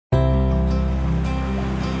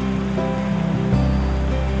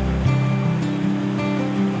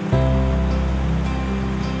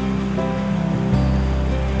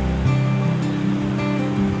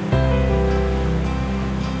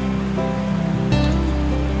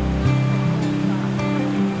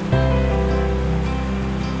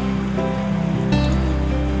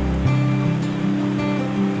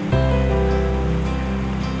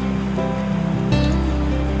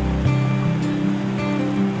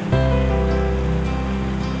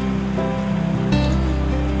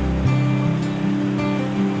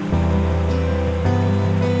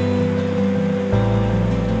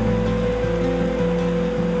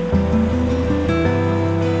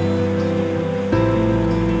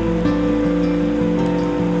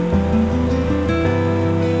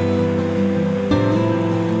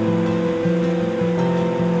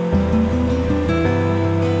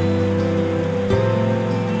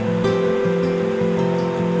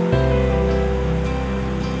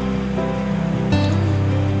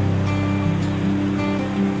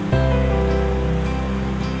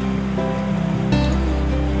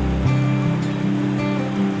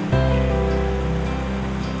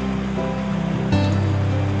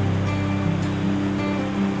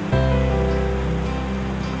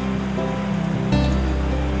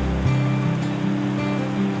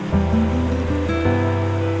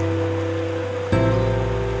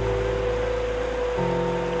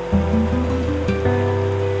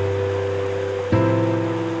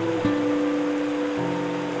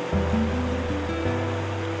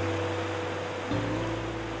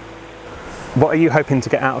What are you hoping to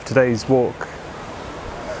get out of today's walk?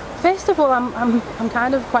 First of all, I'm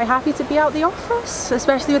kind of quite happy to be out the office,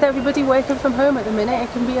 especially with everybody working from home at the minute.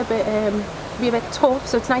 It can be a bit tough,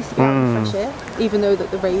 so it's nice to be out in the fresh air, even though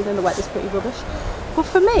that the rain and the weather's pretty rubbish. But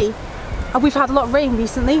for me, we've had a lot of rain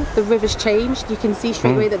recently. The river's changed. You can see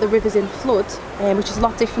straight away that the river's in flood, which is a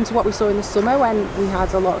lot different to what we saw in the summer when we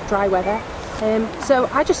had a lot of dry weather. So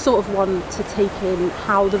I just sort of want to take in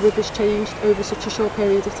how the river's changed over such a short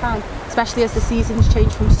period of time, especially as the seasons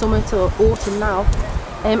change from summer to autumn now.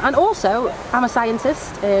 And also, I'm a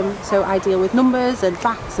scientist, so I deal with numbers and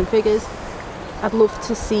facts and figures. I'd love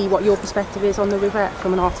to see what your perspective is on the river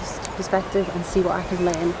from an artist's perspective and see what I can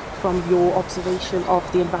learn from your observation of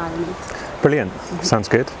the environment. Brilliant, sounds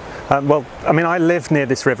good. Well, I mean, I live near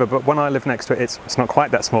this river, but when I live next to it, it's not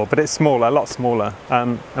quite that small, but it's smaller, a lot smaller.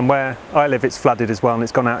 And where I live, it's flooded as well, and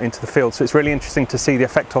it's gone out into the field. So it's really interesting to see the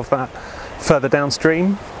effect of that further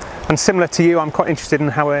downstream. And similar to you, I'm quite interested in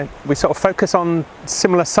how we sort of focus on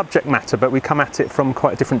similar subject matter, but we come at it from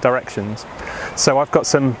quite different directions. So I've got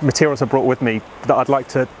some materials I brought with me that I'd like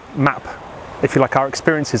to map, if you like, our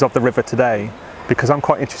experiences of the river today, because I'm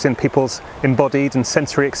quite interested in people's embodied and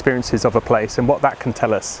sensory experiences of a place and what that can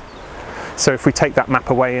tell us. So if we take that map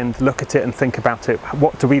away and look at it and think about it,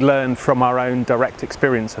 what do we learn from our own direct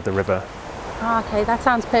experience of the river? Okay, that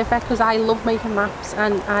sounds perfect, because I love making maps,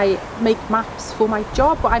 and I make maps for my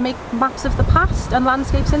job, but I make maps of the past and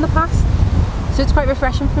landscapes in the past. So it's quite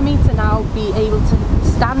refreshing for me to now be able to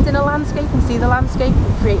stand in a landscape and see the landscape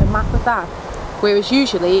and create a map of that. Whereas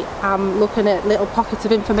usually I'm looking at little pockets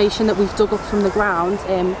of information that we've dug up from the ground,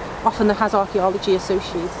 often that has archaeology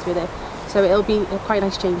associated with it. So it'll be a quite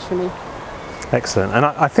nice change for me. Excellent, and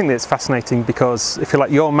I think that it's fascinating because if you like,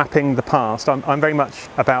 you're mapping the past. I'm very much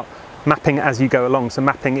about mapping as you go along, so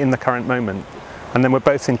mapping in the current moment. And then we're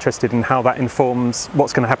both interested in how that informs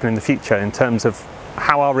what's going to happen in the future in terms of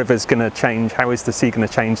how our river's going to change, how is the sea going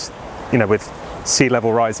to change, you know, with sea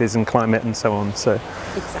level rises and climate and so on. So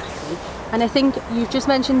exactly. And I think you've just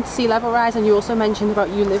mentioned sea level rise, and you also mentioned about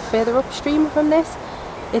you live further upstream from this.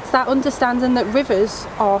 It's that understanding that rivers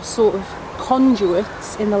are sort of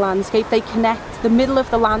conduits in the landscape. They connect the middle of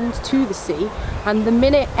the land to the sea, and the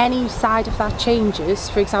minute any side of that changes,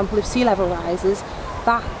 for example if sea level rises,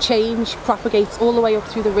 that change propagates all the way up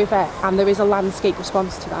through the river, and there is a landscape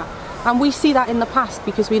response to that. And we see that in the past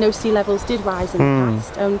because we know sea levels did rise in the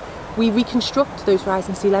past, and we reconstruct those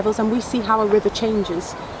rising sea levels and we see how a river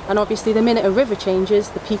changes. And obviously the minute a river changes,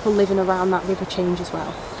 the people living around that river change as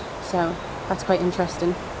well. So that's quite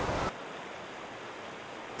interesting.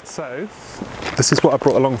 So this is what I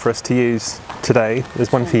brought along for us to use today.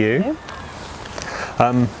 There's one for you.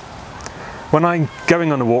 When I'm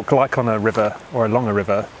going on a walk, like on a river or along a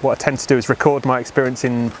river, what I tend to do is record my experience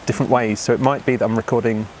in different ways. So it might be that I'm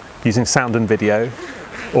recording using sound and video,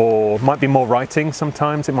 or might be more writing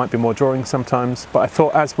sometimes, it might be more drawing sometimes. But I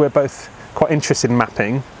thought, as we're both quite interested in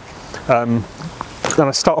mapping, I'm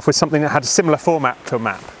going to start off with something that had a similar format to a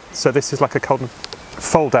map. So this is like a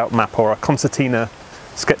fold-out map or a concertina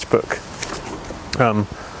sketchbook. I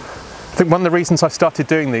think one of the reasons I started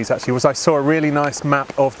doing these actually was I saw a really nice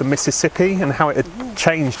map of the Mississippi and how it had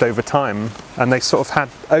changed over time, and they sort of had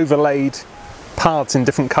overlaid paths in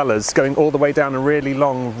different colours going all the way down a really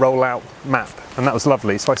long roll-out map, and that was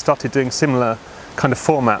lovely. So I started doing similar kind of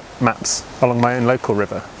format maps along my own local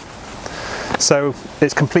river. So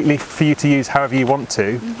it's completely for you to use however you want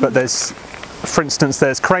to, but there's, for instance,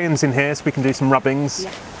 there's crayons in here so we can do some rubbings,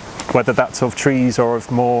 whether that's of trees or of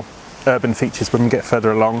more urban features when we get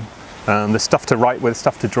further along. There's stuff to write with,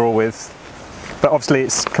 stuff to draw with, but obviously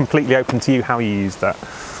it's completely open to you how you use that.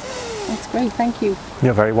 That's great, thank you.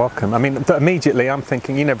 You're very welcome. I mean, immediately I'm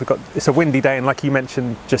thinking, you know, it's a windy day, and like you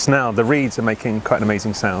mentioned just now, the reeds are making quite an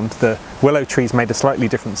amazing sound. The willow trees made a slightly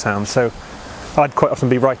different sound, so I'd quite often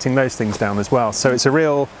be writing those things down as well. So it's a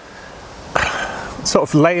real sort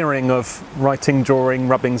of layering of writing, drawing,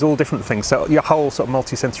 rubbings, all different things. So your whole sort of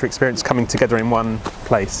multi-sensory experience coming together in one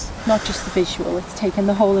place. Not just the visual, it's taking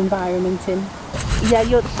the whole environment in. Yeah,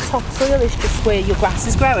 your topsoil is just where your grass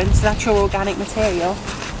is growing, so that's your organic material.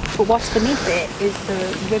 But what's beneath it is the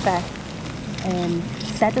river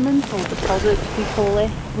sediment, or deposit we call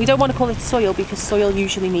it. We don't want to call it soil because soil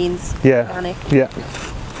usually means organic. Yeah.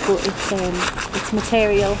 But it's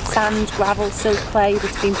material, sand, gravel, silt, clay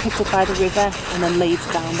that's been picked up by the river and then laid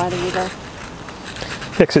down by the river.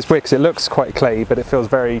 Yeah, because it's weird, because it looks quite clayey, but it feels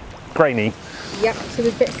very grainy. Yep, so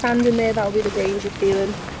there's a bit of sand in there, that'll be the grains you're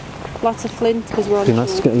feeling. Lots of flint, because we're on shore. It'd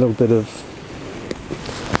be nice to get a little bit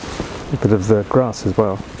of the grass as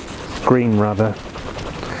well. Green, rather.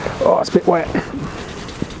 Oh, it's a bit wet.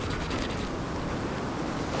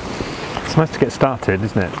 It's nice to get started,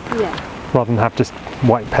 isn't it? Yeah. Rather than have just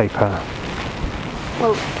white paper.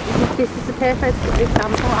 Well, this is a perfect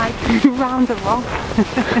example. I can round a rock.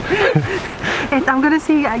 I'm going to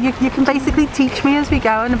see, you can basically teach me as we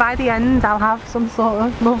go, and by the end I'll have some sort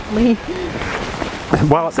of lovely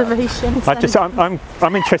observations.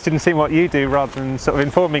 I'm interested in seeing what you do rather than sort of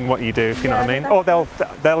informing what you do, if you know what I mean. Or they'll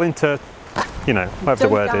you know, whatever the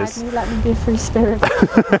word is. Me, let me be a free spirit.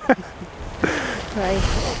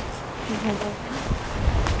 Right.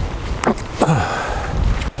 I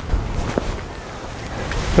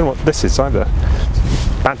don't know what this is either.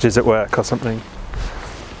 Badges at work or something.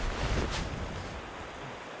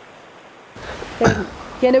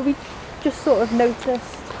 You know, we just sort of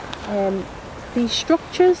noticed these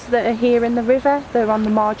structures that are here in the river. They're on the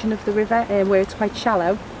margin of the river where it's quite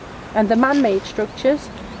shallow. And the man-made structures,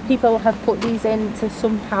 people have put these in to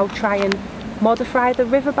somehow try and modify the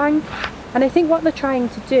riverbank. And I think what they're trying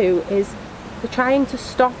to do is they're trying to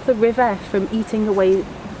stop the river from eating away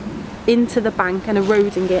into the bank and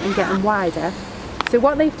eroding it and getting wider. So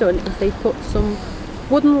what they've done is they've put some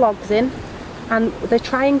wooden logs in, and they're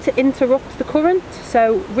trying to interrupt the current.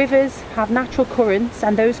 So rivers have natural currents,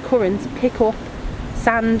 and those currents pick up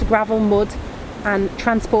sand, gravel, mud and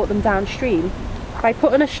transport them downstream. By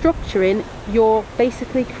putting a structure in, you're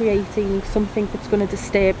basically creating something that's going to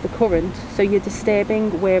disturb the current. So you're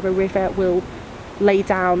disturbing where a river will lay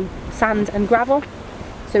down sand and gravel.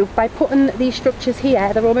 So by putting these structures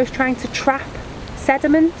here, they're almost trying to trap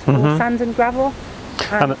sediment or sand and gravel.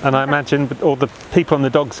 And I imagine all the people and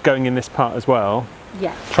the dogs going in this part as well.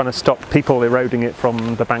 Yeah. Trying to stop people eroding it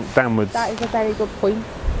from the bank downwards. That is a very good point.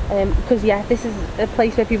 Because yeah, this is a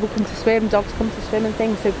place where people come to swim, dogs come to swim and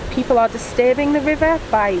things. So people are disturbing the river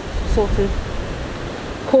by sort of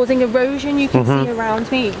causing erosion. You can see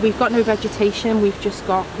around me, we've got no vegetation, we've just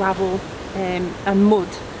got gravel and mud.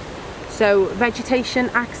 So vegetation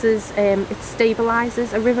acts as, it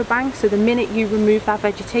stabilises a riverbank. So the minute you remove that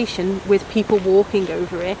vegetation with people walking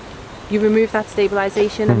over it, you remove that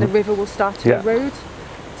stabilisation and the river will start to erode.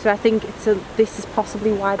 So I think this is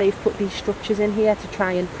possibly why they've put these structures in here, to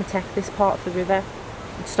try and protect this part of the river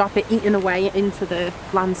and stop it eating away into the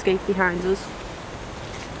landscape behind us.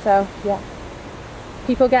 So yeah,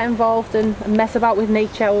 people get involved and mess about with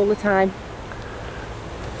nature all the time.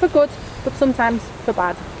 For good, but sometimes for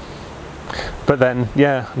bad. But then,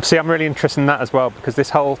 yeah, see, I'm really interested in that as well, because this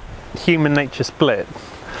whole human nature split,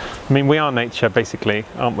 I mean, we are nature basically,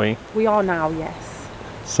 aren't we? We are now, yes.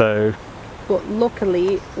 So... But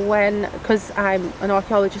luckily, because I'm an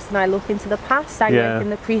archaeologist and I look into the past, I work in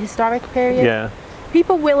the prehistoric period,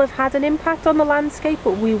 people will have had an impact on the landscape,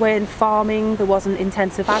 but we weren't farming, there wasn't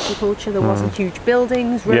intensive agriculture, there wasn't huge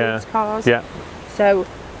buildings, roads, cars. So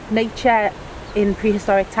nature in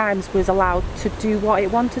prehistoric times was allowed to do what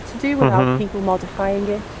it wanted to do without people modifying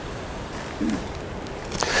it.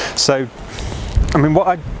 So, I mean, what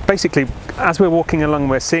I basically, as we're walking along,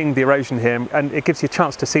 we're seeing the erosion here, and it gives you a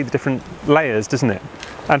chance to see the different layers, doesn't it?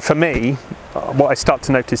 And for me, what I start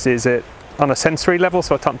to notice is it on a sensory level,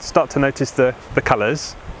 so I start to notice the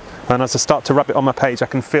colours, and as I start to rub it on my page, I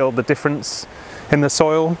can feel the difference in the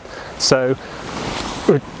soil. So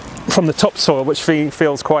from the topsoil, which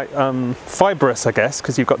feels quite fibrous, I guess,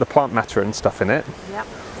 because you've got the plant matter and stuff in it,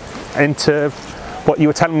 into what you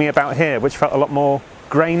were telling me about here, which felt a lot more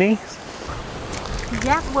grainy.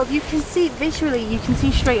 Yeah, well, you can see visually, you can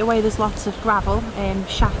see straight away there's lots of gravel and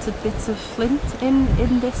shattered bits of flint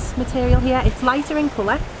in this material here. It's lighter in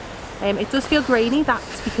colour. It does feel grainy,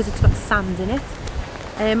 that's because it's got sand in it.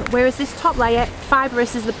 Whereas this top layer,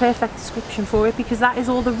 fibrous is the perfect description for it, because that is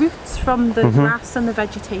all the roots from the grass and the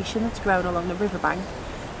vegetation that's grown along the riverbank.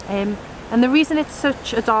 And the reason it's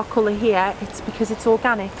such a dark colour here, it's because it's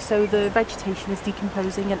organic, so the vegetation is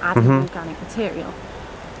decomposing and adding organic material.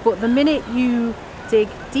 But the minute you dig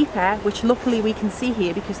deeper, which luckily we can see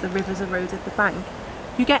here because the river's eroded the bank,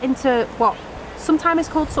 you get into what sometimes is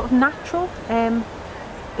called sort of natural,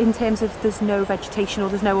 in terms of there's no vegetation or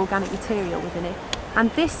there's no organic material within it. And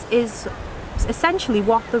this is essentially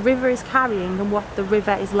what the river is carrying and what the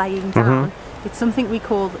river is laying down. It's something we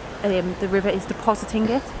call, the river is depositing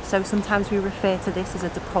it, so sometimes we refer to this as a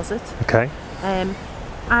deposit. Okay.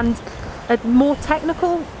 And a more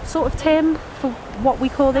technical sort of term for what we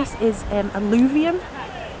call this is alluvium,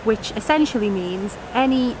 which essentially means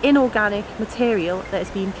any inorganic material that is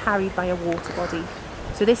being carried by a water body.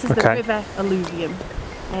 So this is the river alluvium.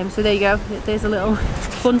 So there you go, there's a little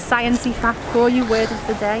fun sciencey fact for you, word of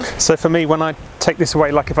the day. So for me, when I take this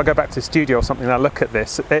away, like if I go back to the studio or something and I look at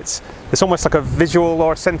this, it's almost like a visual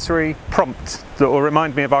or a sensory prompt that will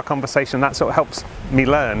remind me of our conversation. That sort of helps me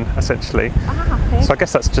learn, essentially. Okay. So I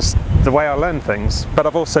guess that's just the way I learn things. But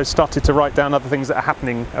I've also started to write down other things that are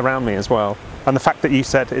happening around me as well. And the fact that you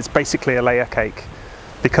said it's basically a layer cake,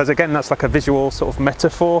 because again, that's like a visual sort of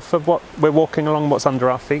metaphor for what we're walking along, what's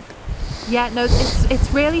under our feet. Yeah, no,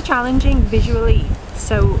 it's really challenging visually.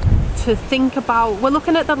 So to think about, we're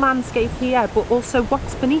looking at the landscape here, but also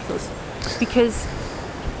what's beneath us. Because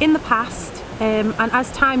in the past, and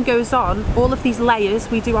as time goes on, all of these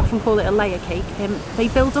layers, we do often call it a layer cake, they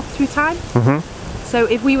build up through time. So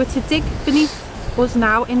if we were to dig beneath us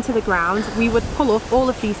now into the ground, we would pull up all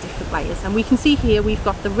of these different layers. And we can see here we've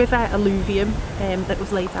got the river alluvium that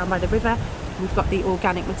was laid down by the river. We've got the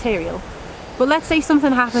organic material. But let's say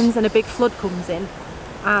something happens and a big flood comes in,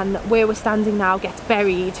 and where we're standing now gets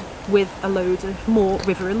buried with a load of more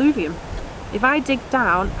river alluvium. If I dig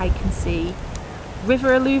down, I can see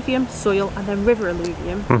river alluvium, soil, and then river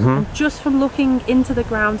alluvium. And just from looking into the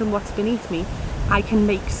ground and what's beneath me, I can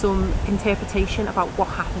make some interpretation about what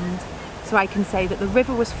happened. So I can say that the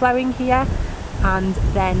river was flowing here, and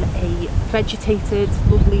then a vegetated,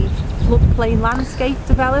 lovely floodplain landscape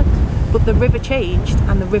developed, but the river changed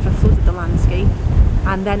and the river flooded the landscape.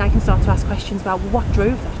 And then I can start to ask questions about what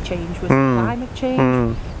drove that change. Was it climate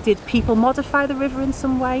change? Did people modify the river in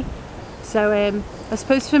some way? So I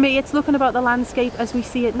suppose for me it's looking about the landscape as we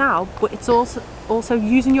see it now, but it's also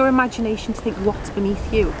using your imagination to think what's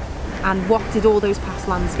beneath you, and what did all those past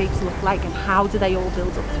landscapes look like, and how do they all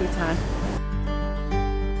build up through time.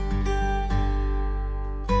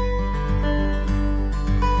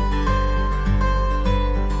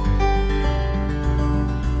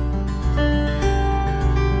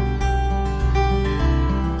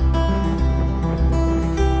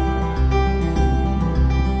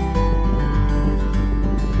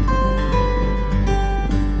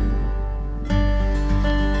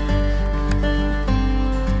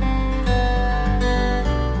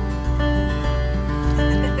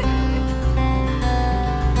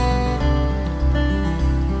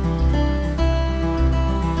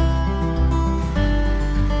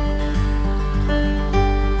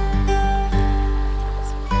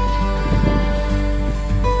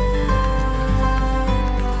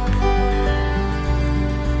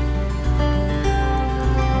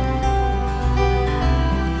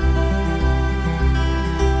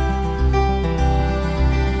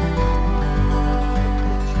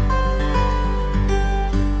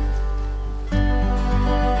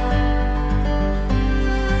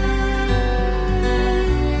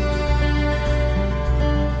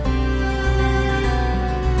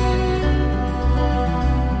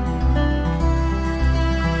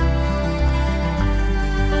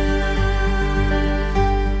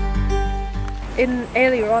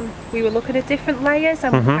 Earlier on we were looking at different layers,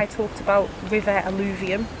 and I talked about river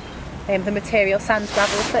alluvium, the material, sand,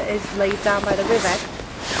 gravel that is laid down by the river.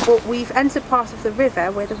 But we've entered part of the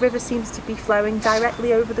river where the river seems to be flowing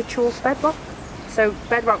directly over the chalk bedrock. So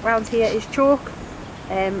bedrock round here is chalk.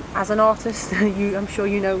 As an artist, I'm sure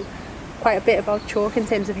you know quite a bit about chalk in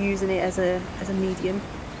terms of using it as a medium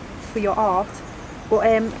for your art.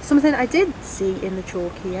 But something I did see in the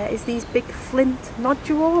chalk here is these big flint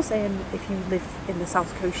nodules. If you live in the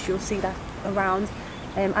south coast, you'll see that around.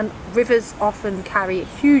 And rivers often carry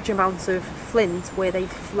huge amounts of flint where they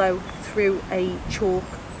flow through a chalk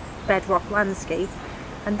bedrock landscape.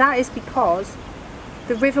 And that is because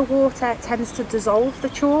the river water tends to dissolve the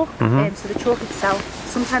chalk. So the chalk itself,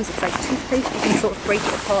 sometimes it's like toothpaste, you can sort of break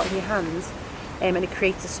it apart in your hands, and it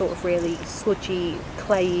creates a sort of really sludgy,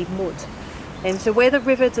 clayey mud. So where the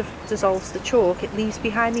river dissolves the chalk, it leaves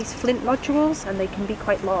behind these flint nodules, and they can be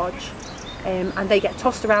quite large, and they get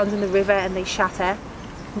tossed around in the river and they shatter.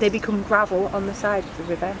 They become gravel on the side of the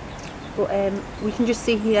river. But we can just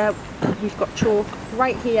see here we've got chalk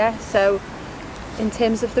right here, so in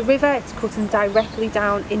terms of the river, it's cutting directly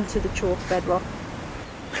down into the chalk bedrock.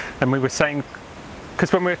 And we were saying,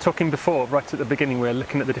 because when we were talking before, right at the beginning, we were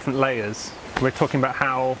looking at the different layers. We were talking about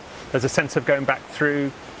how there's a sense of going back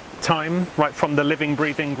through time, right from the living,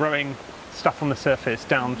 breathing, growing stuff on the surface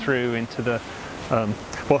down through into the,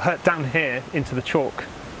 down here into the chalk,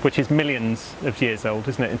 which is millions of years old,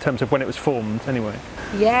 isn't it, in terms of when it was formed anyway?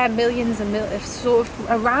 Yeah, millions and millions, sort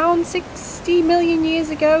of around 60 million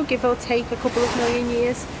years ago, give or take a couple of million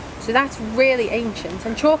years. So that's really ancient.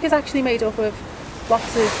 And chalk is actually made up of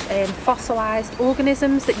lots of fossilised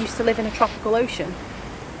organisms that used to live in a tropical ocean.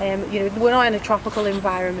 You know, we're not in a tropical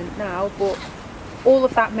environment now, but all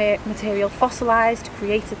of that material fossilised,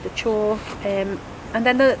 created the chalk, and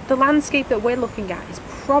then the landscape that we're looking at is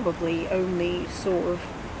probably only sort of,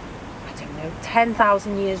 I don't know,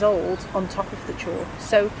 10,000 years old on top of the chalk.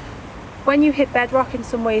 So when you hit bedrock in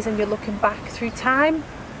some ways and you're looking back through time,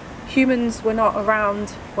 humans were not around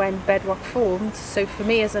when bedrock formed, so for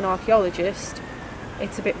me as an archaeologist,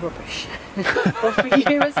 it's a bit rubbish. But for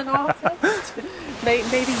you as an artist,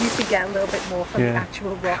 maybe you could get a little bit more from the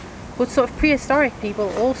actual rock. But sort of prehistoric people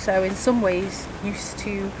also in some ways used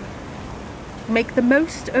to make the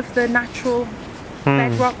most of the natural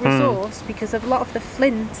bedrock resource, because a lot of the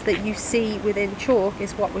flint that you see within chalk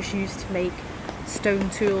is what was used to make stone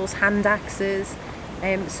tools, hand axes.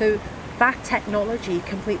 So that technology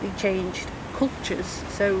completely changed cultures.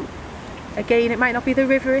 So again, it might not be the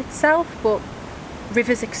river itself, but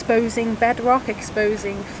rivers exposing bedrock,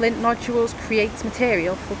 exposing flint nodules creates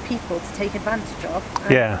material for people to take advantage of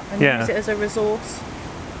and use it as a resource.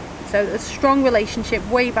 So a strong relationship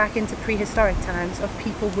way back into prehistoric times of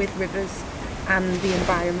people with rivers and the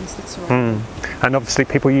environments that surround them. And obviously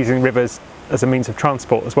people using rivers as a means of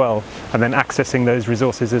transport as well, and then accessing those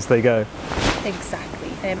resources as they go. Exactly.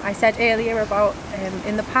 I said earlier about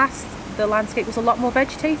in the past the landscape was a lot more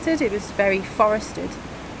vegetated, it was very forested.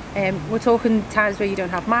 We're talking times where you don't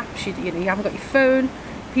have maps, you haven't got your phone.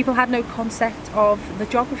 People had no concept of the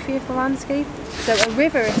geography of the landscape. So a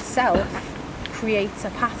river itself creates a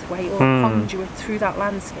pathway or a conduit through that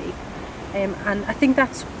landscape. And I think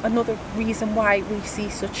that's another reason why we see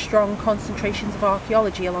such strong concentrations of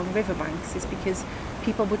archaeology along riverbanks, is because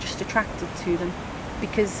people were just attracted to them.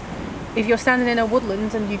 Because if you're standing in a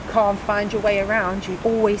woodland and you can't find your way around, you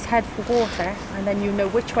always head for water, and then you know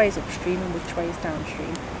which way is upstream and which way is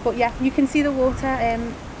downstream. But yeah, you can see the water,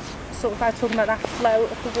 sort of I was talking about that flow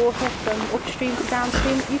of the water from upstream to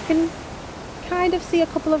downstream. You can kind of see a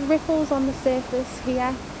couple of ripples on the surface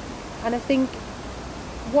here, and I think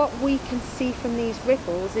what we can see from these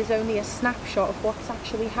ripples is only a snapshot of what's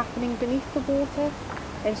actually happening beneath the water.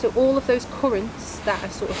 And so all of those currents that are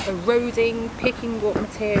sort of eroding, picking up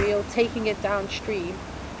material, taking it downstream,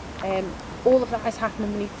 all of that is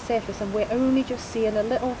happening beneath the surface, and we're only just seeing a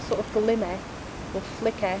little sort of glimmer or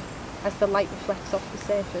flicker as the light reflects off the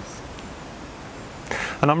surface.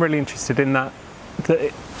 And I'm really interested in that,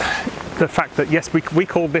 the fact that, yes, we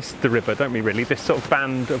call this the river, don't we really, this sort of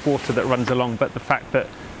band of water that runs along, but the fact that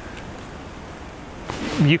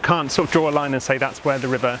you can't sort of draw a line and say that's where the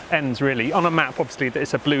river ends really. On a map, obviously,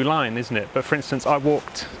 it's a blue line, isn't it? But for instance, I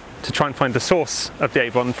walked to try and find the source of the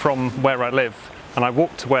Avon from where I live, and I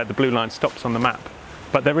walked to where the blue line stops on the map.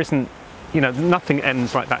 But there isn't, nothing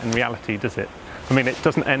ends like that in reality, does it? I mean, it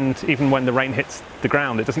doesn't end even when the rain hits the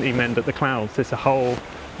ground. It doesn't even end at the clouds. There's a whole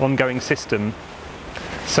ongoing system.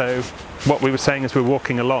 So what we were saying as we were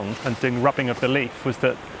walking along and doing rubbing of the leaf was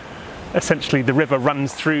that essentially the river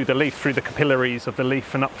runs through the leaf, through the capillaries of the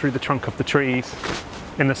leaf and up through the trunk of the trees,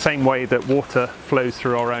 in the same way that water flows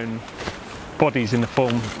through our own bodies in the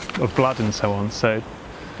form of blood and so on. So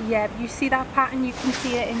yeah, you see that pattern, you can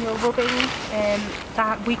see it in your rubbing,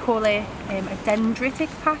 that we call it a dendritic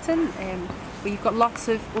pattern, where you've got lots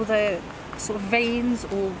of other sort of veins,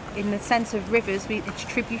 or in the sense of rivers, it's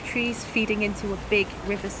tributaries feeding into a big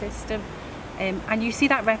river system. And you see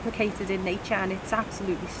that replicated in nature, and it's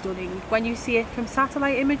absolutely stunning. When you see it from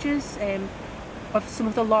satellite images of some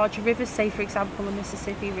of the larger rivers, say for example the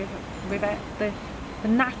Mississippi River, the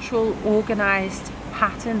natural organised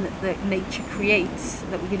pattern that nature creates,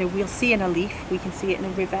 that we'll see in a leaf, we can see it in a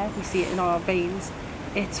river, we see it in our veins.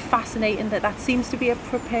 It's fascinating that seems to be a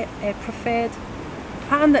preferred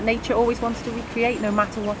pattern that nature always wants to recreate, no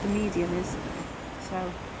matter what the medium is.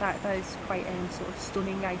 So that is quite sort of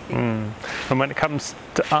stunning, I think. And when it comes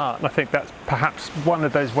to art, I think that's perhaps one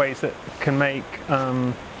of those ways that can make,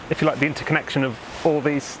 if you like, the interconnection of all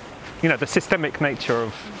these, the systemic nature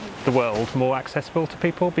of the world more accessible to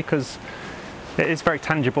people, because it is a very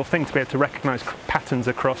tangible thing to be able to recognise patterns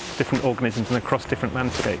across different organisms and across different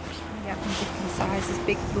landscapes. Yeah, from different sizes,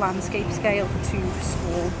 big landscape scale to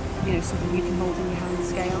small, something you can hold in your hand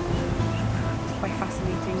scale. It's quite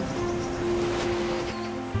fascinating.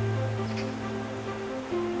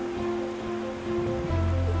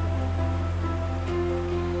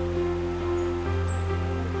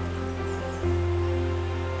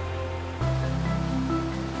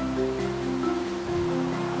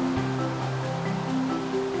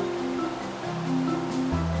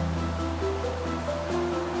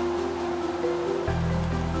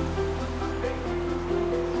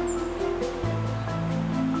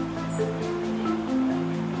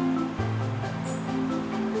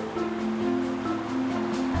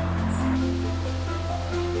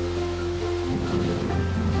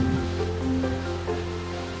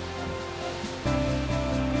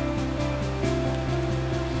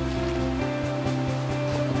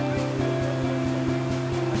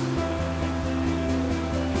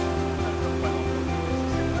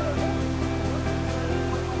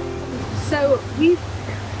 So we've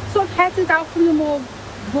sort of headed out from the more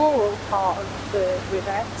rural part of the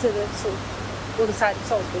river to the sort of other side of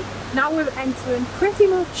Salisbury. Now we're entering pretty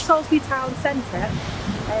much Salisbury town centre,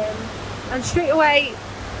 and straight away,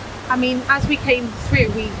 I mean, as we came through,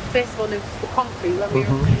 we first of all noticed the concrete when we were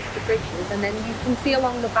underneath the bridges, and then you can see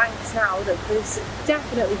along the banks now that there's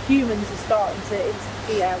definitely humans are starting to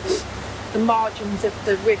interfere with the margins of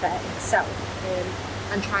the river itself,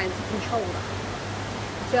 and trying to control that.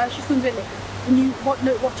 So I was just wondering,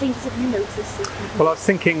 what changes have you noticed? Well, I was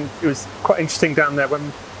thinking it was quite interesting down there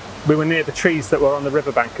when we were near the trees that were on the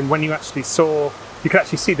riverbank, and when you could actually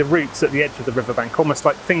see the roots at the edge of the riverbank, almost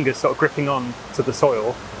like fingers sort of gripping on to the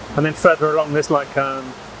soil. And then further along there's like, I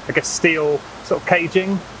guess, steel sort of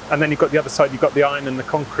caging, and then you've got the other side, you've got the iron and the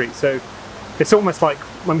concrete. So it's almost like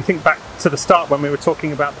when we think back to the start when we were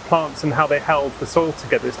talking about the plants and how they held the soil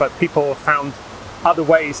together, it's like people have found other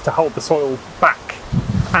ways to hold the soil back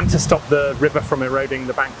and to stop the river from eroding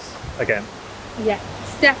the banks again. Yeah,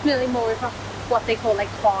 it's definitely more of what they call like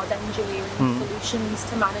hard engineering solutions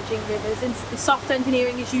to managing rivers. And the soft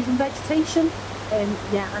engineering is using vegetation,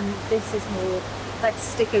 and this is more like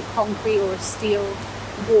stick a concrete or a steel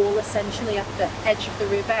wall essentially at the edge of the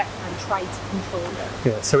river and try to control it.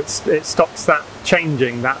 Yeah, so it stops that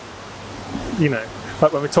changing, that, you know,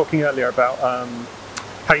 like when we were talking earlier about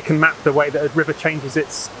how you can map the way that a river changes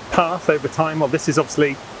its path over time. Well, this is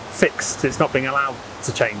obviously fixed, it's not being allowed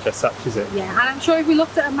to change as such, is it? Yeah, and I'm sure if we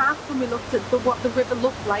looked at a map and we looked at what the river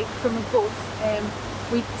looked like from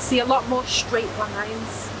above, we'd see a lot more straight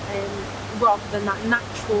lines rather than that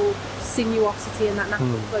natural sinuosity and that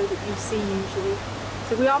natural flow that you see usually.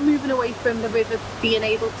 So we are moving away from the river being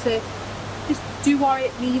able to just do what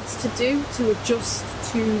it needs to do to adjust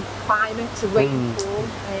to climate, to rainfall,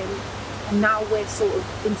 and now we're sort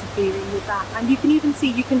of interfering with that. And you can even see,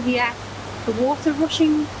 you can hear the water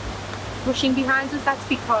rushing behind us. That's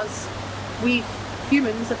because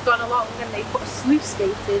humans have gone along and they put a sluice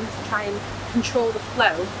gate in to try and control the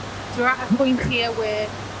flow. So we're at a point here where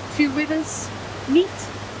two rivers meet,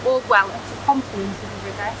 or well, it's a confluence of a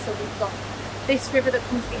river. So we've got this river that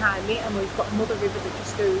comes behind me, and we've got another river that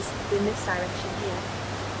just goes in this direction here.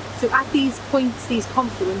 So at these points, these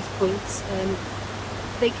confluence points,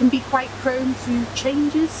 they can be quite prone to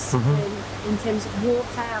changes in terms of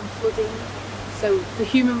water and flooding. So the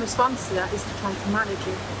human response to that is to try to manage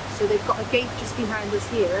it. So they've got a gate just behind us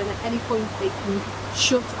here, and at any point they can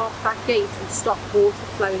shut off that gate and stop water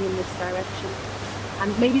flowing in this direction.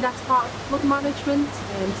 And maybe that's part of flood management,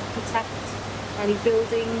 to protect any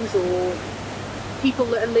buildings or people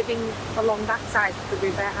that are living along that side of the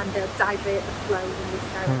river, and they'll divert the flow in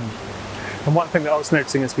this direction. And one thing that I was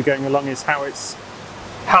noticing as we're going along is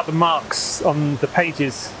how the marks on the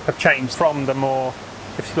pages have changed from the more,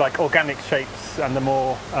 if you like, organic shapes and the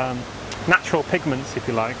more natural pigments, if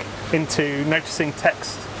you like, into noticing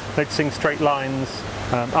text, noticing straight lines,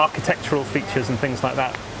 architectural features and things like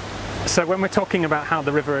that. So when we're talking about how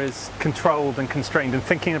the river is controlled and constrained, and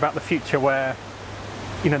thinking about the future where,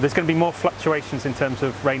 you know, there's going to be more fluctuations in terms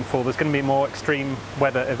of rainfall, there's going to be more extreme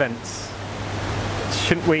weather events,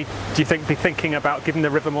 shouldn't we, do you think, be thinking about giving the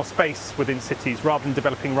river more space within cities rather than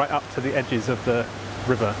developing right up to the edges of the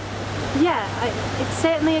river? Yeah, it's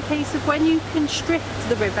certainly a case of when you constrict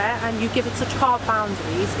the river and you give it such hard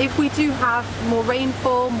boundaries, if we do have more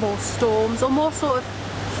rainfall, more storms, or more sort of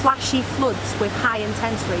flashy floods with high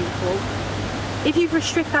intense rainfall, if you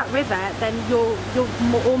restrict that river, then you're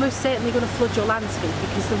almost certainly going to flood your landscape,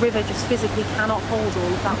 because the river just physically cannot hold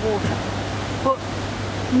all of that water.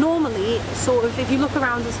 But normally, sort of, if you look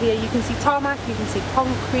around us here, you can see tarmac, you can see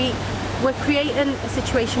concrete. We're creating a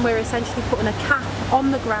situation where we're essentially putting a cap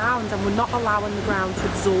on the ground, and we're not allowing the ground to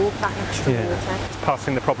absorb that extra water. It's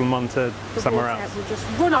passing the problem on to somewhere else. It will just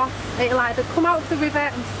run off. It'll either come out of the river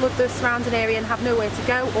and flood the surrounding area and have nowhere to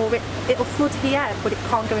go, or it'll flood here, but it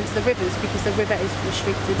can't go into the rivers because the river is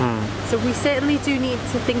restricted. So we certainly do need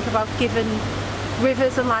to think about giving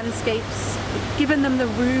rivers and landscapes, giving them the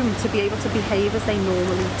room to be able to behave as they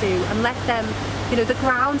normally do, and let them, you know, the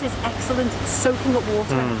ground is excellent at soaking up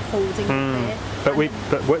water and holding it there.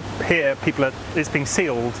 But here, it's being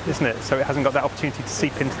sealed, isn't it? So it hasn't got that opportunity to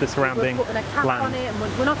seep into the surrounding we're putting a cap land. on it, and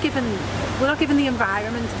we're not giving the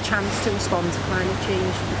environment a chance to respond to climate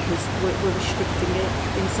change, because we're restricting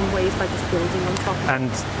it in some ways by just building on top.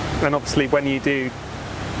 And obviously, when you do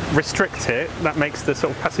restrict it, that makes the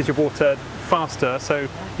sort of passage of water faster, so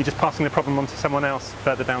you're just passing the problem on to someone else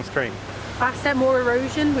further downstream. Faster, more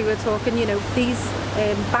erosion. We were talking, you know, these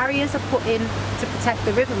barriers are put in to protect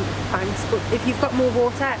the river banks, but if you've got more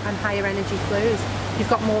water and higher energy flows, you've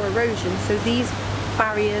got more erosion. So these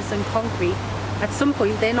barriers and concrete at some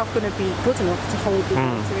point they're not going to be good enough to hold the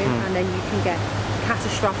water in, and then you can get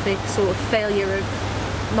catastrophic sort of failure of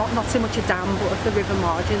not so much a dam but of the river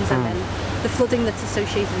margins, and then the flooding that's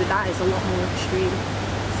associated with that is a lot more extreme.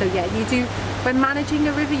 So yeah, you do, when managing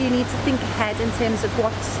a river, you need to think ahead in terms of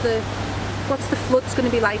what's the floods going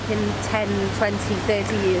to be like in 10, 20,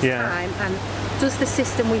 30 years time, and does the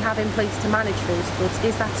system we have in place to manage those floods,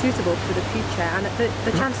 is that suitable for the future? And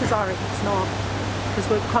the chances are it's not, because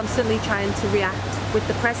we're constantly trying to react with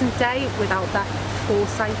the present day without that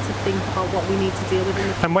foresight to think about what we need to deal with in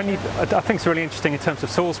the future. And when I think it's really interesting in terms of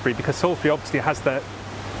Salisbury, because Salisbury obviously has that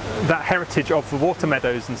heritage of the water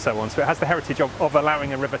meadows and so on, so it has the heritage of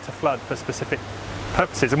allowing a river to flood for specific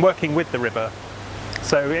purposes and working with the river.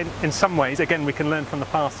 So in some ways, again, we can learn from the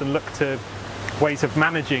past and look to ways of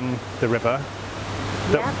managing the river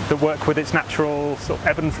that work with its natural sort of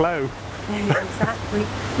ebb and flow. Exactly.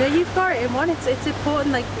 No, you've got it in one. It's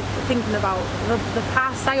important, like thinking about the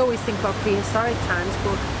past. I always think about prehistoric times,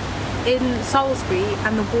 but in Salisbury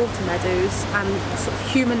and the water meadows and sort of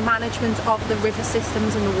human management of the river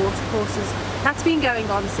systems and the water courses, that's been going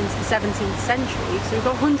on since the 17th century. So we've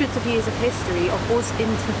got hundreds of years of history of us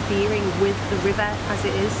interfering with the river as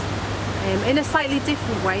it is, in a slightly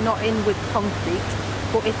different way, not in with concrete,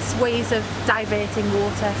 but it's ways of diverting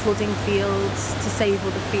water, flooding fields to save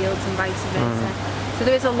other fields and vice versa. So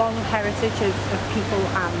there is a long heritage of people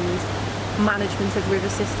and management of river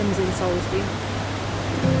systems in Salisbury.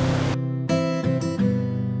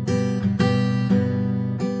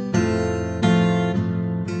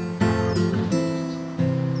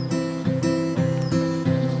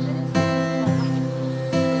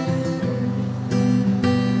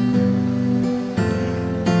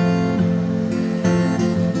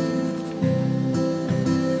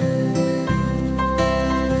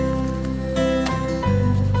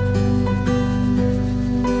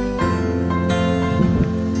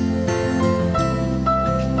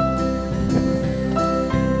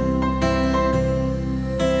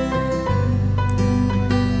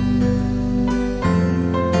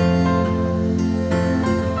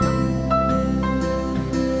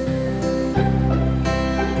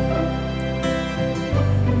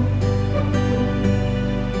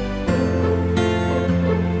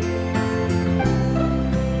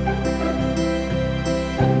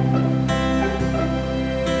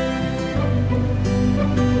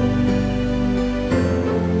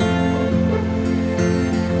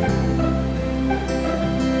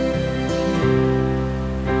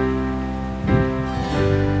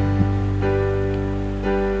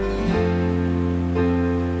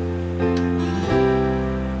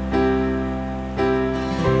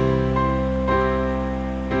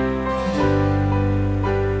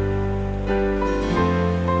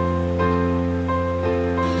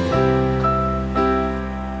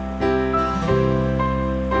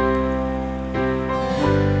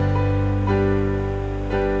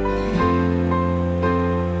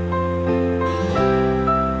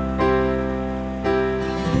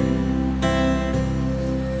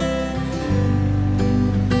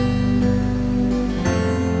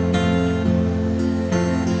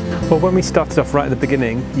 Well, when we started off right at the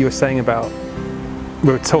beginning, you were saying about,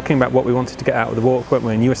 we were talking about what we wanted to get out of the walk, weren't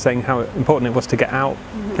we? And you were saying how important it was to get out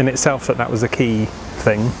in itself, that was a key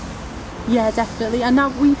thing. Yeah, definitely. And now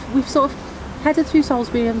we've sort of headed through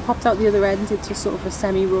Salisbury and popped out the other end into sort of a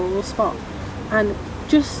semi-rural spot. And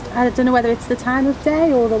just, I don't know whether it's the time of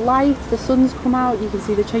day or the light, the sun's come out, you can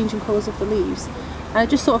see the changing colours of the leaves. And I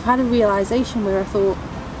just sort of had a realisation where I thought,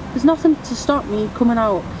 there's nothing to stop me coming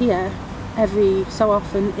out here every so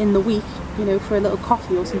often in the week, you know, for a little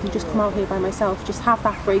coffee or something, just come out here by myself, just have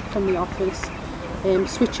that break from the office,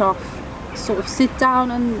 switch off, sort of sit down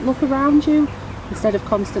and look around you, instead of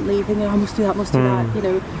constantly thinking, oh, I must do that, must do that, you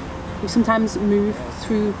know. We sometimes move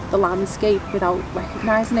through the landscape without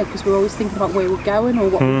recognising it, because we're always thinking about where we're going or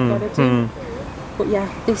what we've got to do. But yeah,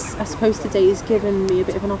 this, I suppose today has given me a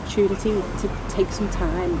bit of an opportunity to take some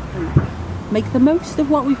time and make the most of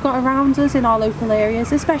what we've got around us in our local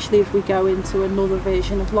areas, especially if we go into another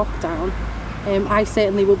version of lockdown. I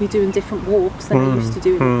certainly will be doing different walks than I used to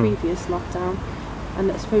do in the previous lockdown,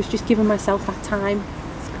 and I suppose just giving myself that time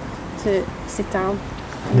to sit down,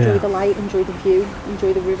 enjoy the light, enjoy the view,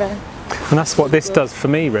 enjoy the river. And that's what this does for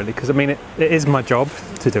me, really, because I mean it is my job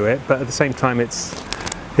to do it, but at the same time it's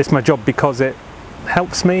my job because it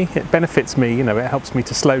helps me, it benefits me, you know, it helps me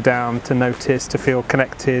to slow down, to notice, to feel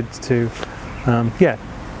connected, to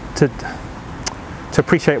to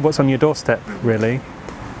appreciate what's on your doorstep, really,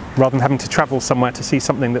 rather than having to travel somewhere to see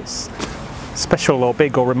something that's special or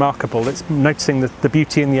big or remarkable. It's noticing the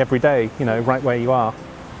beauty in the everyday, you know, right where you are.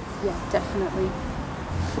 Yeah, definitely.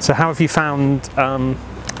 So how have you found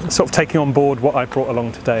sort of taking on board what I brought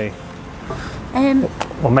along today?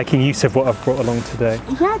 Or making use of what I've brought along today?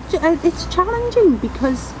 Yeah, it's challenging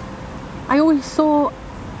because I always saw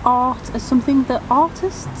art as something that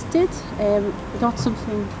artists did, not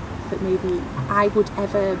something that maybe I would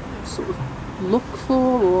ever sort of look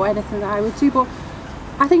for or anything that I would do. But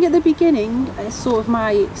I think at the beginning, sort of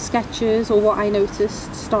my sketches or what I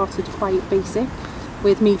noticed started quite basic,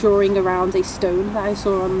 with me drawing around a stone that I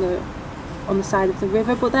saw on the side of the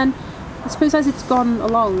river. But then I suppose as it's gone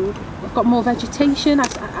along, I've got more vegetation.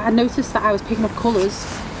 I noticed that I was picking up colours.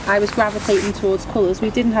 I was gravitating towards colours. We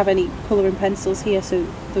didn't have any colouring pencils here, so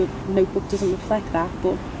the notebook doesn't reflect that.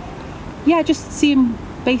 But yeah, just seeing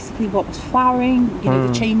basically what was flowering, you know,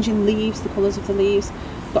 the change in leaves, the colours of the leaves.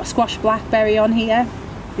 Got a squash blackberry on here.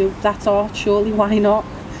 You know, that's art, surely, why not?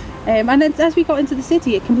 And then as we got into the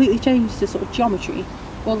city, it completely changed to sort of geometry.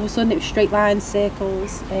 All of a sudden it was straight lines,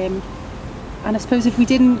 circles, and I suppose if we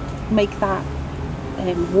didn't make that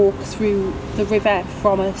walk through the river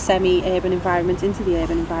from a semi-urban environment into the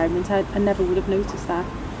urban environment, I never would have noticed that.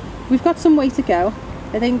 We've got some way to go.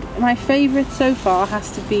 I think my favourite so far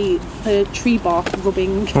has to be the tree bark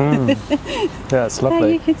rubbing. Yeah, it's lovely.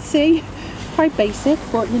 There you can see, quite basic,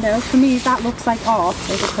 but you know, for me that looks like art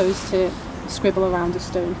as opposed to scribble around a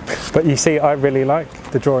stone. But you see, I really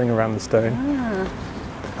like the drawing around the stone.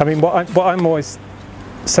 I mean, what I'm always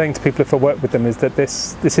saying to people if I work with them is that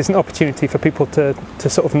this is an opportunity for people to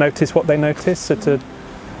sort of notice what they notice, so to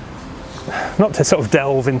not to sort of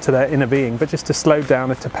delve into their inner being, but just to slow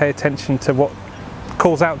down and to pay attention to what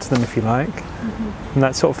calls out to them, if you like. And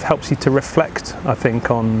that sort of helps you to reflect, I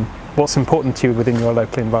think, on what's important to you within your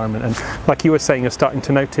local environment. And like you were saying, you're starting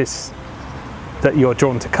to notice that you're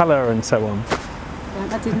drawn to colour and so on. Yeah,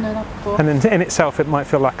 I didn't know that before. And in itself it might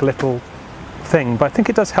feel like a little thing, but I think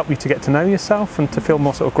it does help you to get to know yourself and to feel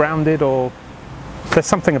more sort of grounded, or there's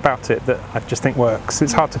something about it that I just think works.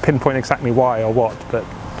 It's hard to pinpoint exactly why or what, but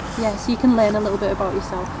yeah, so you can learn a little bit about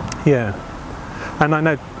yourself. Yeah, and I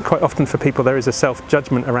know quite often for people there is a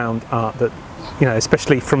self-judgment around art that, you know,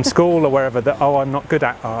 especially from school or wherever, that, oh, I'm not good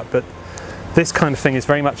at art. But this kind of thing is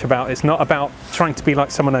very much about, it's not about trying to be like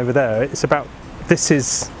someone over there, it's about, this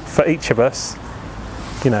is for each of us.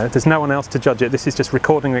 You know, there's no one else to judge it. This is just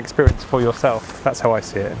recording the experience for yourself. That's how I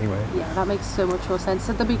see it, anyway. Yeah, that makes so much more sense.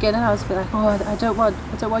 At the beginning, I was a bit like, oh, I don't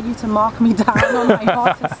want you to mark me down on my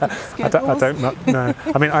artistic skills. I don't know.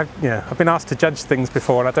 I mean, I've been asked to judge things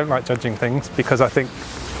before, and I don't like judging things because I think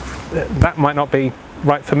that might not be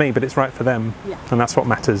right for me, but it's right for them, and that's what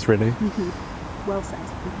matters, really. Well said.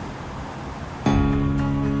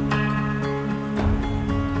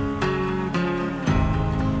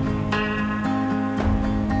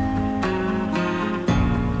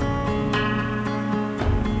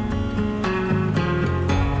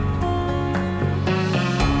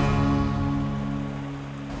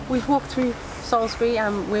 We've walked through Salisbury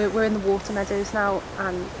and we're in the water meadows now,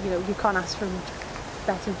 and you know, you can't ask for a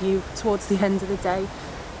better view towards the end of the day.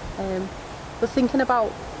 But thinking about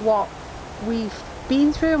what we've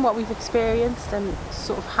been through and what we've experienced and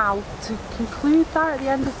sort of how to conclude that at the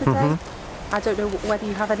end of the day, I don't know whether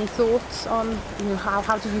you have any thoughts on, you know,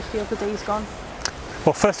 how do you feel the day's gone?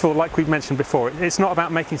 Well, first of all, like we've mentioned before, it's not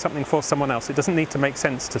about making something for someone else. It doesn't need to make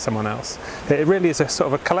sense to someone else. It really is a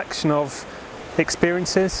sort of a collection of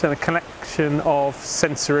experiences and a collection of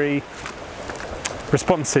sensory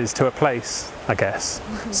responses to a place, I guess.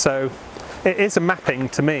 So it is a mapping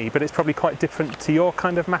to me, but it's probably quite different to your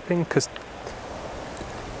kind of mapping, because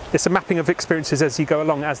it's a mapping of experiences as you go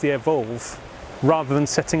along, as they evolve, rather than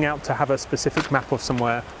setting out to have a specific map of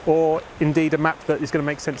somewhere, or indeed a map that is going to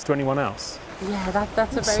make sense to anyone else. Yeah,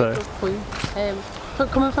 that's a very good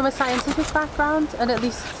point. Coming from a scientific background, and at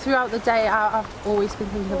least throughout the day, I've always been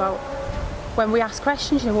thinking about, when we ask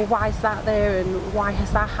questions, you know, well, why is that there and why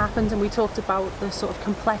has that happened? And we talked about the sort of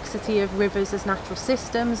complexity of rivers as natural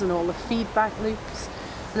systems and all the feedback loops.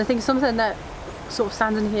 And I think something that sort of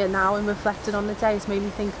standing here now and reflecting on the day has made me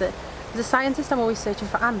think that as a scientist, I'm always searching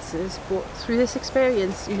for answers, but through this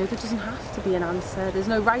experience, you know, there doesn't have to be an answer. There's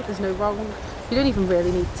no right, there's no wrong. You don't even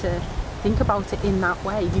really need to think about it in that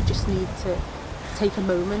way. You just need to take a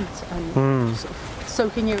moment and sort of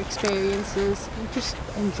soak in your experiences and just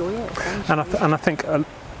enjoy it. And I think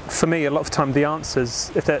for me, a lot of the time the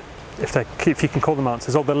answers, if you can call them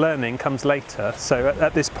answers, or the learning comes later. So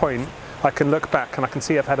at this point, I can look back and I can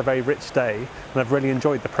see I've had a very rich day and I've really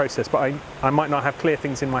enjoyed the process, but I might not have clear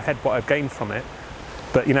things in my head what I've gained from it.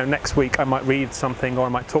 But you know, next week I might read something or I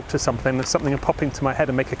might talk to something and something will pop into my head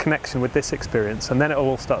and make a connection with this experience, and then it will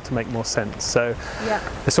all start to make more sense. So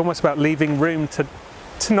it's almost about leaving room to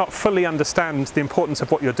to not fully understand the importance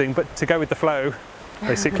of what you're doing, but to go with the flow,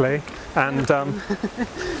 basically, and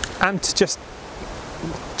to just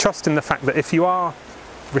trust in the fact that if you are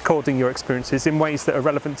recording your experiences in ways that are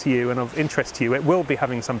relevant to you and of interest to you, it will be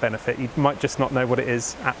having some benefit. You might just not know what it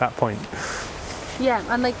is at that point. Yeah,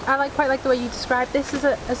 and I quite like the way you describe this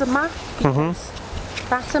as a map, because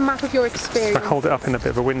that's a map of your experience. I hold it up in a bit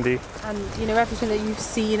of a windy. And you know, everything that you've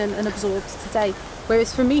seen and absorbed today.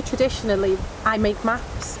 Whereas for me, traditionally, I make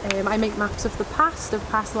maps. I make maps of the past, of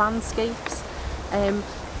past landscapes,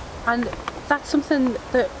 and that's something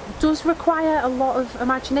that does require a lot of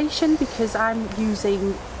imagination, because I'm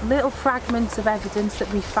using little fragments of evidence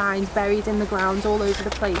that we find buried in the ground all over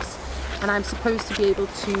the place, and I'm supposed to be able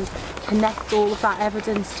to connect all of that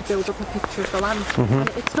evidence to build up a picture of the landscape. And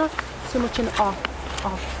it's not so much an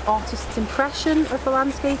artist's impression of the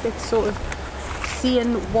landscape, it's sort of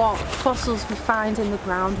seeing what fossils we find in the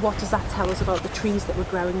ground, what does that tell us about the trees that were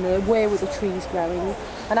growing there, where were the trees growing,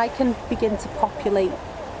 and I can begin to populate,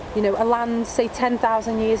 you know, a land, say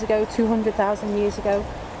 10,000 years ago, 200,000 years ago,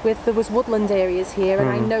 there was woodland areas here, and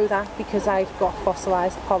I know that because I've got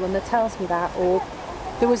fossilised pollen that tells me that, or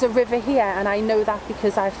there was a river here, and I know that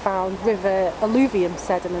because I found river alluvium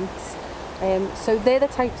sediments. So they're the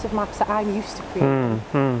types of maps that I'm used to creating.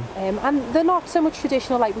 And they're not so much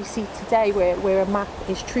traditional like we see today, where a map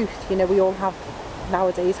is truth. You know, we all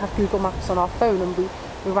nowadays have Google Maps on our phone, and we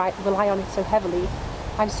rely on it so heavily.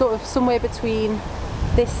 I'm sort of somewhere between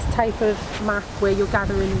this type of map where you're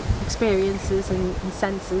gathering experiences and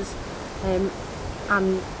senses,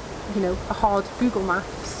 and you know, a hard Google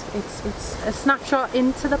Maps. It's a snapshot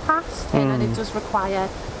into the past, and it does require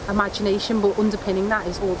imagination, but underpinning that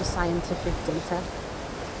is all the scientific data.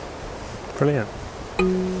 Brilliant.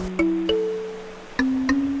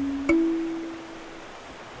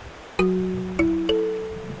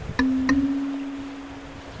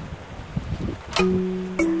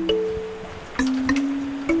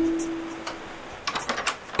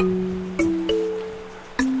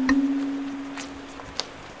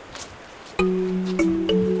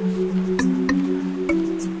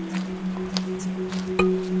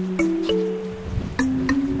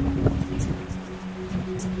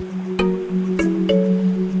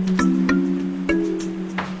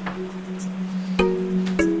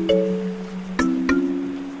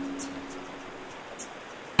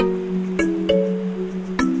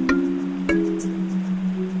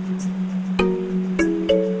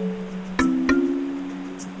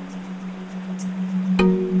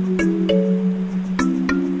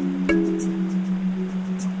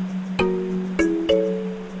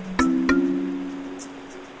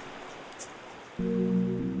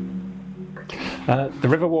 The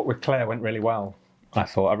river walk with Claire went really well, I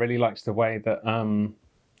thought. I really liked the way that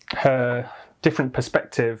her different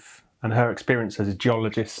perspective and her experience as a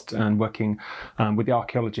geologist and working with the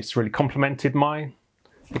archaeologists really complemented my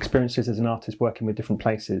experiences as an artist working with different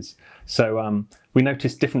places. So we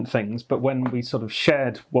noticed different things, but when we sort of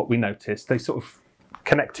shared what we noticed, they sort of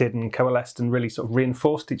connected and coalesced and really sort of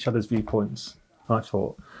reinforced each other's viewpoints, I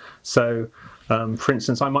thought. So, for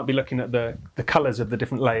instance, I might be looking at the colours of the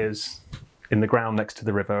different layers in the ground next to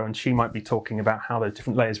the river, and she might be talking about how those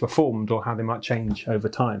different layers were formed or how they might change over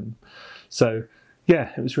time. So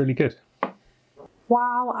yeah, it was really good.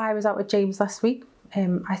 While I was out with James last week,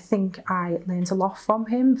 I think I learned a lot from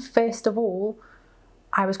him. First of all,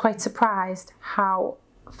 I was quite surprised how,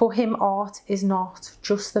 for him, art is not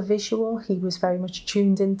just the visual. He was very much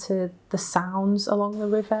tuned into the sounds along the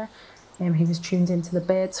river. He was tuned into the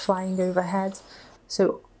birds flying overhead.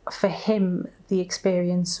 So for him, the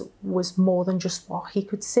experience was more than just what he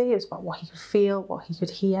could see. It was about what he could feel, what he could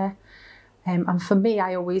hear. And for me,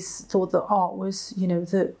 I always thought that art was, you know,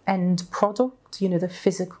 the end product, you know, the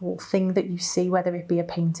physical thing that you see, whether it be a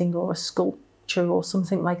painting or a sculpture or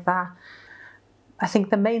something like that. I think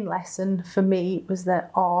the main lesson for me was that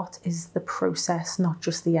art is the process, not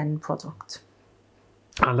just the end product.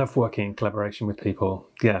 I love working in collaboration with people.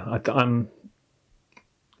 Yeah, I'm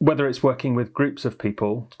whether it's working with groups of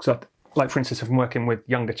people, like for instance, if I'm working with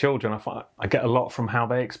younger children, I find I get a lot from how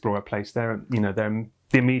they explore a place. They're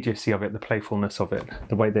the immediacy of it, the playfulness of it,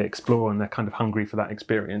 the way they explore, and they're kind of hungry for that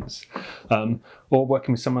experience. Or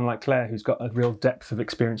working with someone like Claire, who's got a real depth of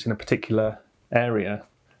experience in a particular area.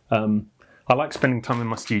 I like spending time in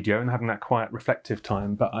my studio and having that quiet, reflective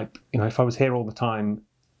time. But if I was here all the time,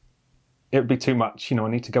 it would be too much. I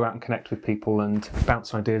need to go out and connect with people and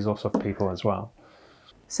bounce ideas off of people as well.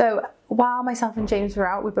 So while myself and James were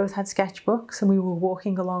out, we both had sketchbooks, and we were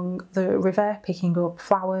walking along the river, picking up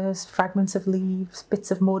flowers, fragments of leaves,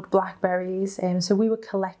 bits of mud, blackberries. So we were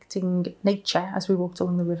collecting nature as we walked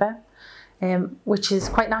along the river. which is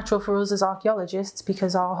quite natural for us as archaeologists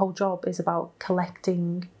because our whole job is about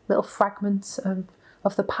collecting little fragments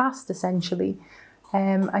of the past, essentially.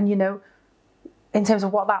 And, you know, in terms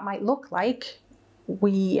of what that might look like,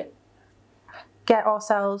 we get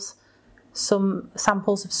ourselves some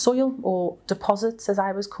samples of soil, or deposits as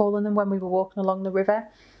I was calling them when we were walking along the river,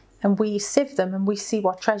 and we sieve them and we see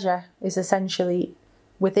what treasure is essentially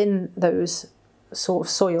within those sort of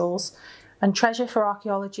soils. And treasure for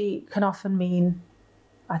archaeology can often mean,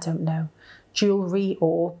 I don't know, jewellery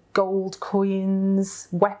or gold coins,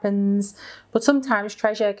 weapons, but sometimes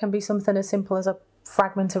treasure can be something as simple as a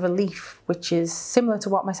fragment of a leaf, which is similar to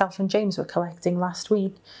what myself and James were collecting last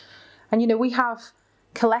week. And you know, we have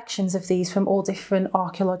collections of these from all different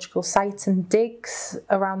archaeological sites and digs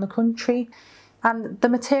around the country, and the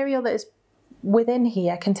material that is within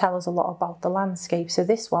here can tell us a lot about the landscape. So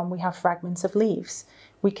this one, we have fragments of leaves.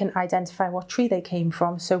 We can identify what tree they came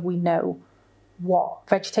from, so we know what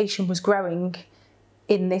vegetation was growing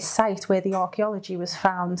in this site where the archaeology was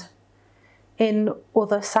found. In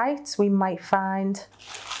other sites, we might find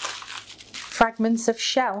fragments of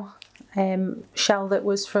shell, shell that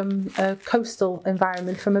was from a coastal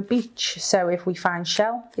environment, from a beach. So if we find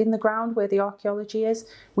shell in the ground where the archaeology is,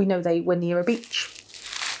 we know they were near a beach.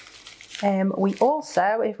 We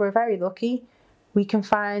also, if we're very lucky, we can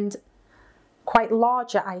find quite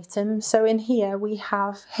larger items. So in here we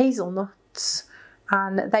have hazelnuts,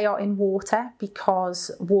 and they are in water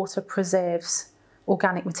because water preserves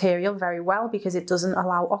organic material very well, because it doesn't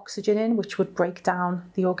allow oxygen in, which would break down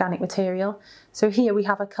the organic material. So here we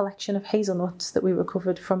have a collection of hazelnuts that we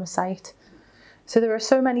recovered from a site. So there are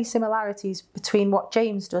so many similarities between what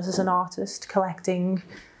James does as an artist, collecting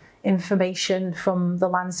information from the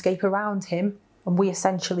landscape around him, and we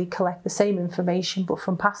essentially collect the same information but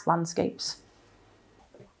from past landscapes.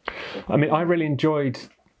 I mean, I really enjoyed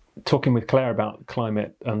talking with Claire about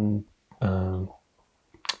climate and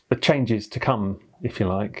the changes to come, if you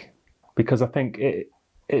like, because I think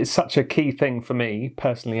it's such a key thing for me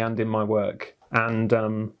personally and in my work. And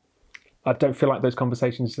I don't feel like those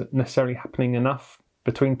conversations are necessarily happening enough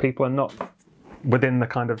between people, and not within the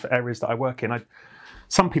kind of areas that I work in.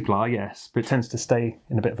 Some people are, yes, but it tends to stay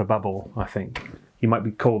in a bit of a bubble, I think. You might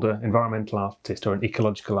be called an environmental artist or an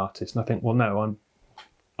ecological artist, and I think, well, no,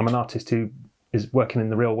 I'm an artist who is working in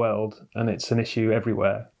the real world, and it's an issue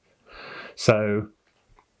everywhere. So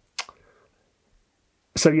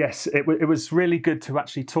yes, it was really good to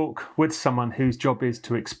actually talk with someone whose job is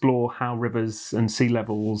to explore how rivers and sea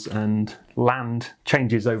levels and land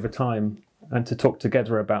changes over time, and to talk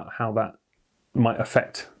together about how that might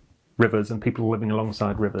affect rivers and people living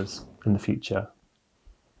alongside rivers in the future.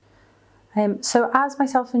 So as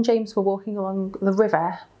myself and James were walking along the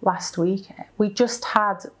river last week, we just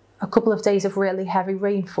had a couple of days of really heavy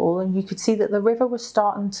rainfall, and you could see that the river was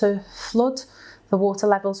starting to flood. The water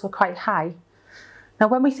levels were quite high. Now,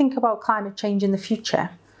 when we think about climate change in the future,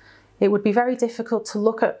 it would be very difficult to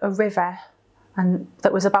look at a river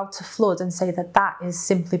that was about to flood and say that that is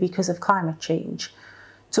simply because of climate change.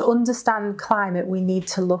 To understand climate, we need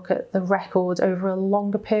to look at the record over a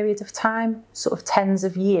longer period of time, sort of tens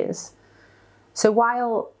of years. So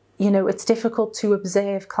while, you know, it's difficult to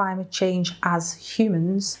observe climate change as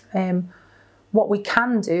humans, what we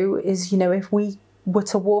can do is, you know, if we were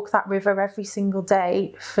to walk that river every single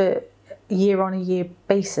day for a year-on-a-year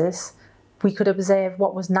basis, we could observe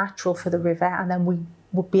what was natural for the river, and then we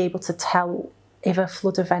would be able to tell if a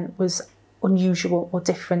flood event was unusual or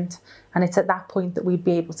different. And it's at that point that we'd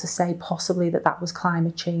be able to say possibly that that was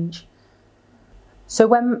climate change. So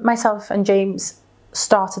when myself and James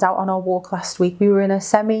started out on our walk last week, we were in a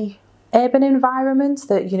semi-urban environment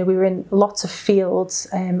that, you know, we were in lots of fields,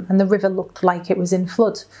 and the river looked like it was in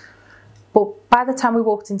flood. But by the time we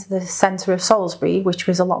walked into the centre of Salisbury, which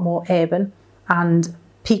was a lot more urban, and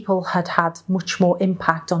people had had much more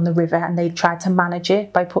impact on the river, and they tried to manage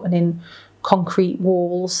it by putting in concrete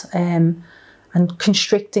walls and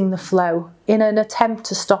constricting the flow in an attempt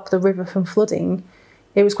to stop the river from flooding,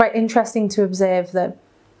 it was quite interesting to observe that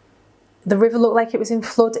the river looked like it was in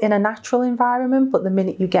flood in a natural environment, but the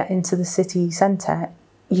minute you get into the city centre,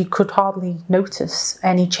 you could hardly notice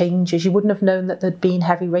any changes. You wouldn't have known that there'd been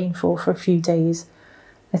heavy rainfall for a few days.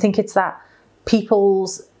 I think it's that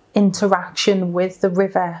people's interaction with the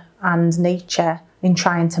river and nature in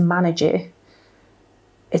trying to manage it.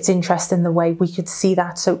 It's interesting the way we could see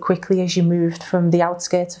that so quickly as you moved from the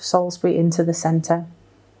outskirts of Salisbury into the centre.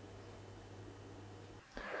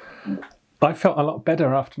 I felt a lot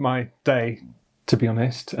better after my day, to be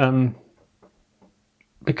honest,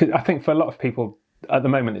 because I think for a lot of people at the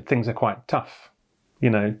moment things are quite tough. you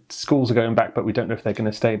know, schools are going back, but we don't know if they're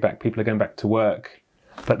going to stay back. People are going back to work.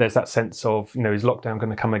 But there's that sense of, you know, is lockdown going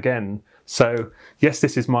to come again? So yes,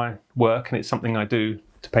 this is my work and it's something I do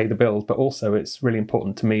to pay the bills, but also it's really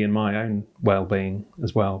important to me and my own well-being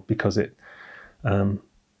as well, because it,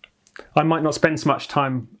 I might not spend so much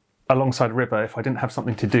time alongside a river if I didn't have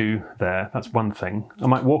something to do there. That's one thing. I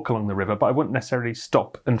might walk along the river, but I wouldn't necessarily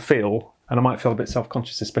stop and feel, and I might feel a bit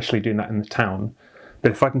self-conscious, especially doing that in the town.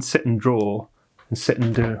 But if I can sit and draw and sit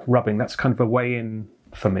and do rubbing, that's kind of a way in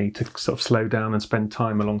for me to sort of slow down and spend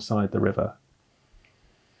time alongside the river.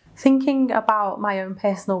 Thinking about my own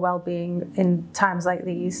personal well-being in times like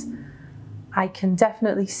these, I can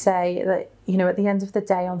definitely say that, you know, at the end of the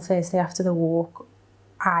day on Thursday after the walk,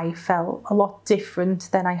 I felt a lot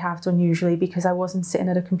different than I have done usually, because I wasn't sitting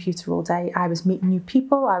at a computer all day. I was meeting new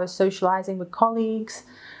people, I was socialising with colleagues,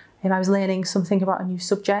 and I was learning something about a new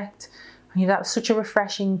subject. And, you know, that was such a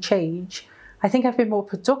refreshing change. I think I've been more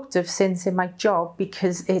productive since in my job,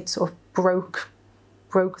 because it sort of broke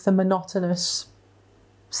the monotonous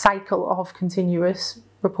cycle of continuous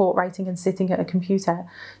report writing and sitting at a computer.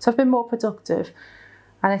 So I've been more productive,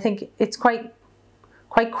 and I think it's quite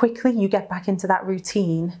quickly you get back into that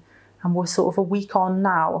routine, and we're sort of a week on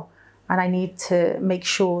now, and I need to make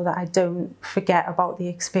sure that I don't forget about the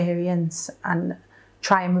experience and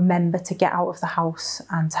try and remember to get out of the house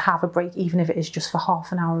and to have a break, even if it is just for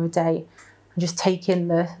half an hour a day, and just take in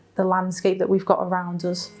the landscape that we've got around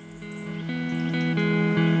us.